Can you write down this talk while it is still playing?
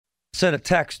sent a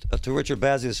text to Richard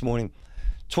Bazzi this morning.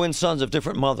 Twin sons of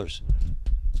different mothers.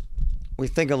 We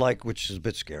think alike, which is a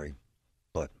bit scary,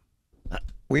 but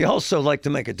we also like to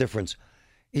make a difference.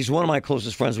 He's one of my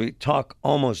closest friends. We talk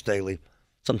almost daily.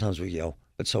 Sometimes we yell,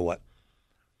 but so what?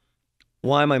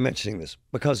 Why am I mentioning this?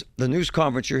 Because the news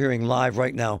conference you're hearing live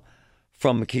right now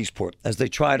from McKeesport as they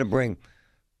try to bring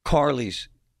Carly's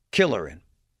killer in.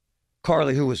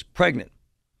 Carly, who was pregnant.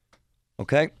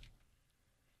 Okay?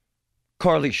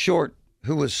 Carly Short,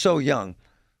 who was so young.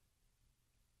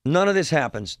 None of this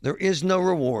happens. There is no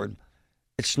reward.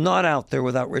 It's not out there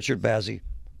without Richard Bazzi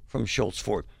from Schultz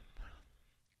Ford.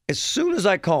 As soon as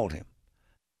I called him,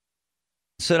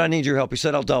 said, I need your help. He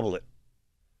said, I'll double it.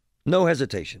 No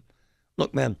hesitation.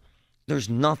 Look, man, there's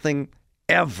nothing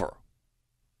ever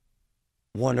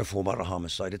wonderful about a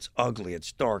homicide. It's ugly.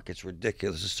 It's dark. It's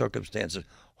ridiculous. The circumstances,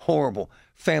 horrible.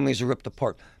 Families are ripped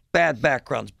apart. Bad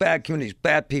backgrounds, bad communities,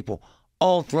 bad people,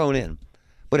 all thrown in.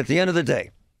 But at the end of the day,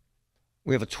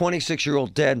 we have a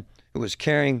 26-year-old dead who was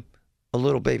carrying a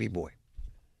little baby boy.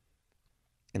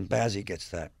 And Bazzi gets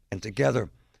that. And together,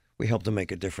 we help to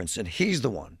make a difference. And he's the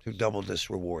one who doubled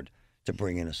this reward to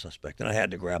bring in a suspect. And I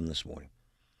had to grab him this morning.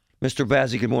 Mr.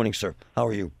 Bazzi, good morning, sir. How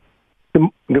are you?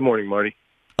 Good morning, Marty.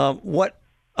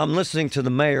 I'm listening to the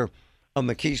mayor of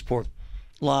McKeesport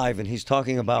live, and he's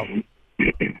talking about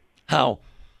how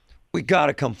we got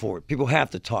to come forward. People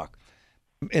have to talk.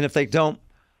 And if they don't,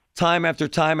 time after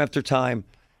time after time,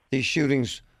 these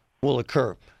shootings will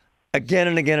occur again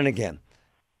and again and again.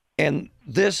 And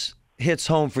this hits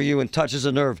home for you and touches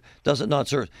a nerve, does it not,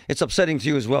 sir? It's upsetting to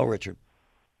you as well, Richard.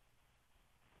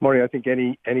 Marty, I think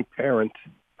any parent,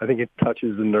 I think it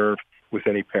touches the nerve with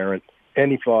any parent,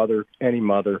 any father, any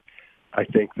mother. I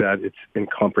think that it's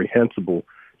incomprehensible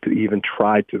to even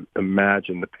try to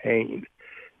imagine the pain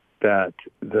that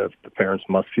the parents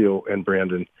must feel. And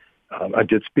Brandon, I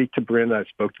did speak to Brandon. I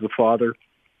spoke to the father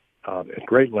at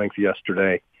great length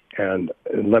yesterday. And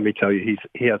let me tell you,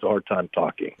 he has a hard time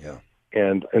talking. Yeah.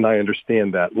 And I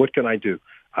understand that. What can I do?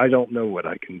 I don't know what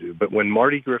I can do. But when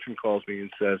Marty Griffin calls me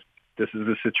and says, this is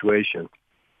the situation,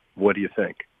 what do you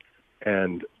think?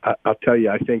 And I'll tell you,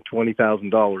 I think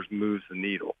 $20,000 moves the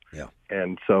needle. Yeah.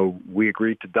 And so we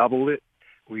agreed to double it.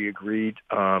 We agreed.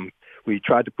 We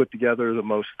tried to put together the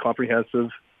most comprehensive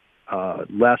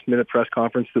last-minute press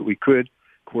conference that we could,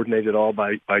 coordinated all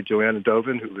by Joanna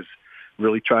Dovin, who was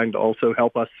really trying to also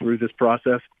help us through this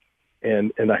process.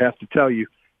 And I have to tell you,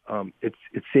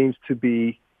 it seems to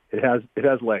be, it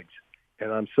has legs.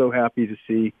 And I'm so happy to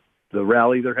see the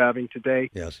rally they're having today.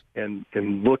 Yes. And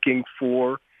looking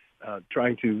for,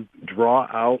 trying to draw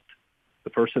out the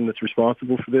person that's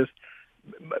responsible for this.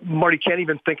 Marty, can't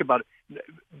even think about it.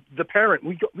 The parent,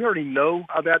 we already know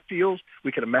how that feels.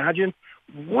 We can imagine.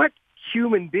 What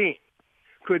human being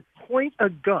could point a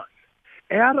gun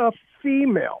at a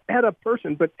female, at a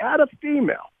person, but at a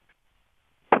female,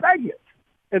 pregnant,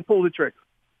 and pull the trigger?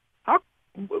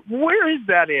 Where is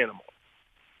that animal?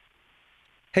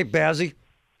 Hey, Bazzi,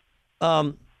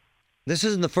 this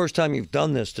isn't the first time you've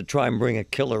done this to try and bring a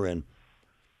killer in.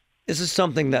 This is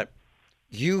something that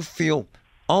you feel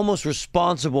almost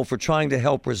responsible for trying to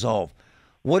help resolve.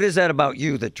 What is that about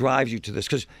you that drives you to this?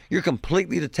 Because you're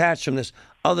completely detached from this,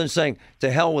 other than saying,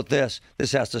 to hell with this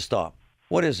has to stop.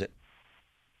 What is it?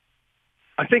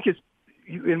 I think it's,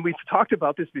 and we've talked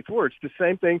about this before, it's the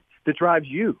same thing that drives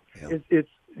you. Yeah.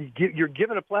 You're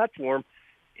given a platform.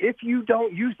 If you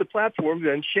don't use the platform,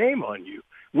 then shame on you.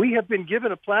 We have been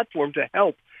given a platform to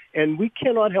help, and we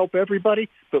cannot help everybody,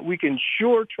 but we can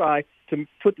sure try to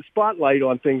put the spotlight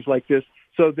on things like this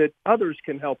so that others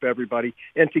can help everybody.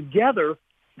 And together,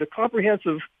 the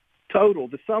comprehensive total,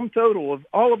 the sum total of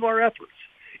all of our efforts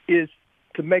is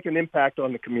to make an impact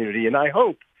on the community. And I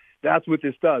hope that's what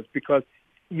this does, because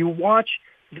you watch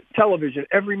television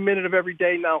every minute of every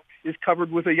day now is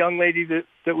covered with a young lady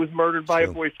that was murdered by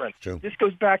a boyfriend. True. This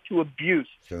goes back to abuse.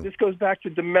 True. This goes back to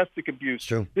domestic abuse.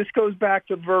 True. This goes back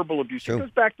to verbal abuse. True. It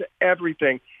goes back to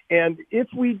everything. And if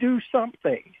we do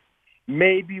something,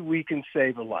 maybe we can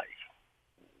save a life.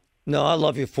 No, I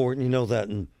love you for it, and you know that.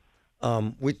 And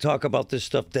we talk about this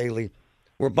stuff daily.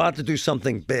 We're about to do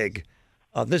something big.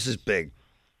 This is big.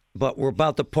 But we're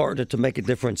about to partner to make a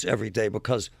difference every day,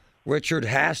 because Richard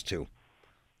has to.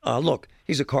 Look,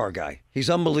 he's a car guy. He's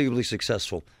unbelievably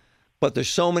successful. But there's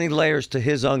so many layers to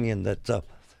his onion that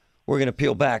we're going to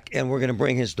peel back, and we're going to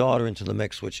bring his daughter into the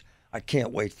mix, which I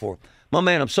can't wait for. My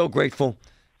man, I'm so grateful.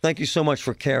 Thank you so much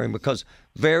for caring, because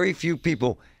very few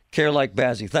people care like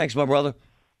Bazzi. Thanks, my brother.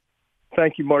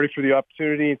 Thank you, Marty, for the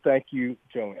opportunity, and thank you,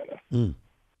 Joanna.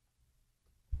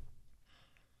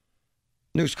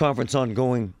 News conference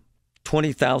ongoing,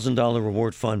 $20,000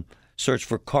 reward fund Search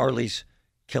for Carly's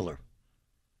killer.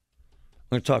 I'm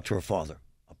going to talk to her father,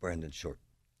 Brandon Short,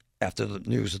 after the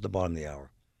news at the bottom of the hour.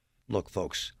 Look,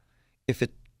 folks, if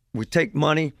we take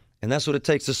money and that's what it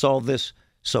takes to solve this,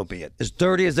 so be it. As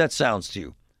dirty as that sounds to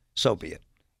you, so be it.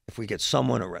 If we get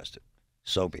someone arrested,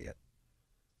 so be it.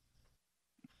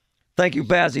 Thank you,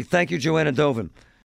 Bazzi. Thank you, Joanna Dovin.